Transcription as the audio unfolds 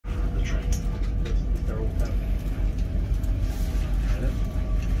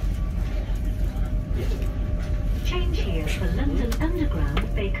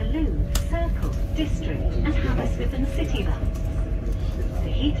District and Hammersmith and City lines. The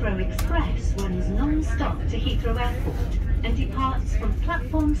Heathrow Express runs non-stop to Heathrow Airport and departs from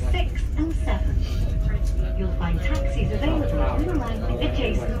platforms 6 and 7. You'll find taxis available on the line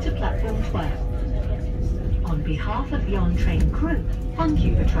adjacent to platform 12. On behalf of the on-train crew, thank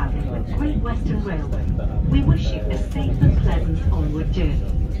you for travelling with Great Western Railway. We wish you a safe and pleasant onward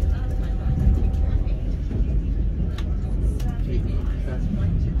journey.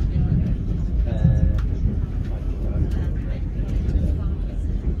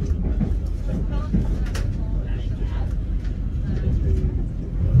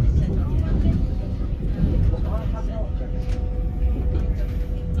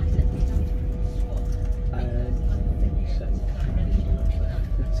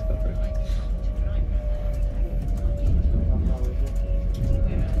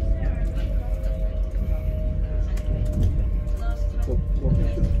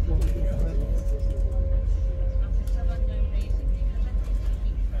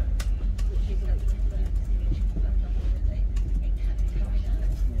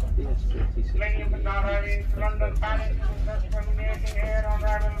 Ladies and gentlemen, London passengers terminating here on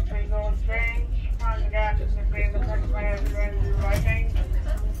arrival please go change. On the gas between the first way and the writing.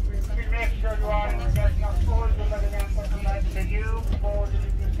 Please make sure you are in the not full, do not again for the light to you before the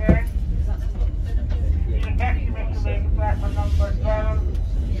duty change. The taxi makes your way to platform number 12.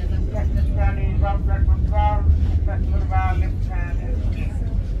 Taxi standing from platform 12. Platform bar left hand is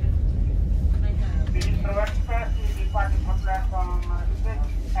the Heathrow Express is departing from platform 6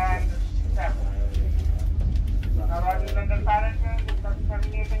 and 7. Now, arriving London Paddington, is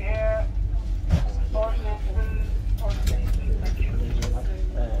terminating here. Or thank you.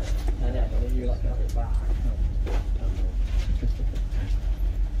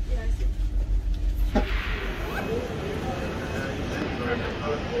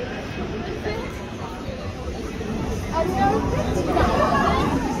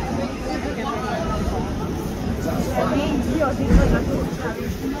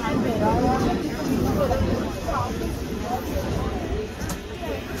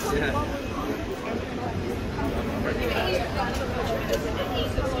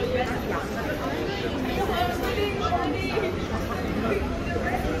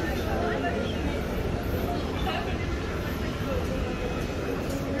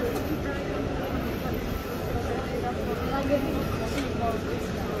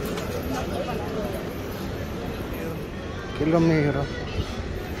 Kilometer.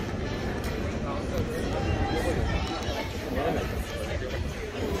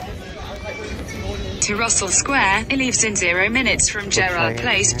 To Russell Square, it leaves in 0 minutes from Gerrard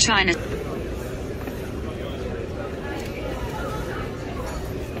Place, China.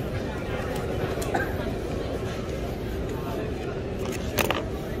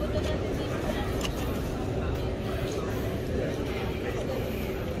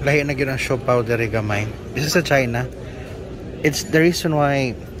 Lahi na gyud ang siopaw diri gamay. This is a China. It's the reason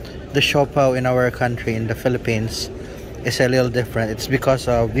why the siopaw in our country, in the Philippines, is a little different. It's because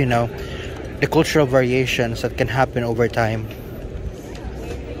of, you know, the cultural variations that can happen over time.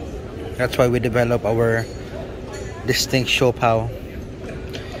 That's why we develop our distinct siopaw.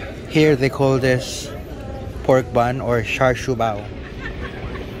 Here they call this pork bun or char siu bao.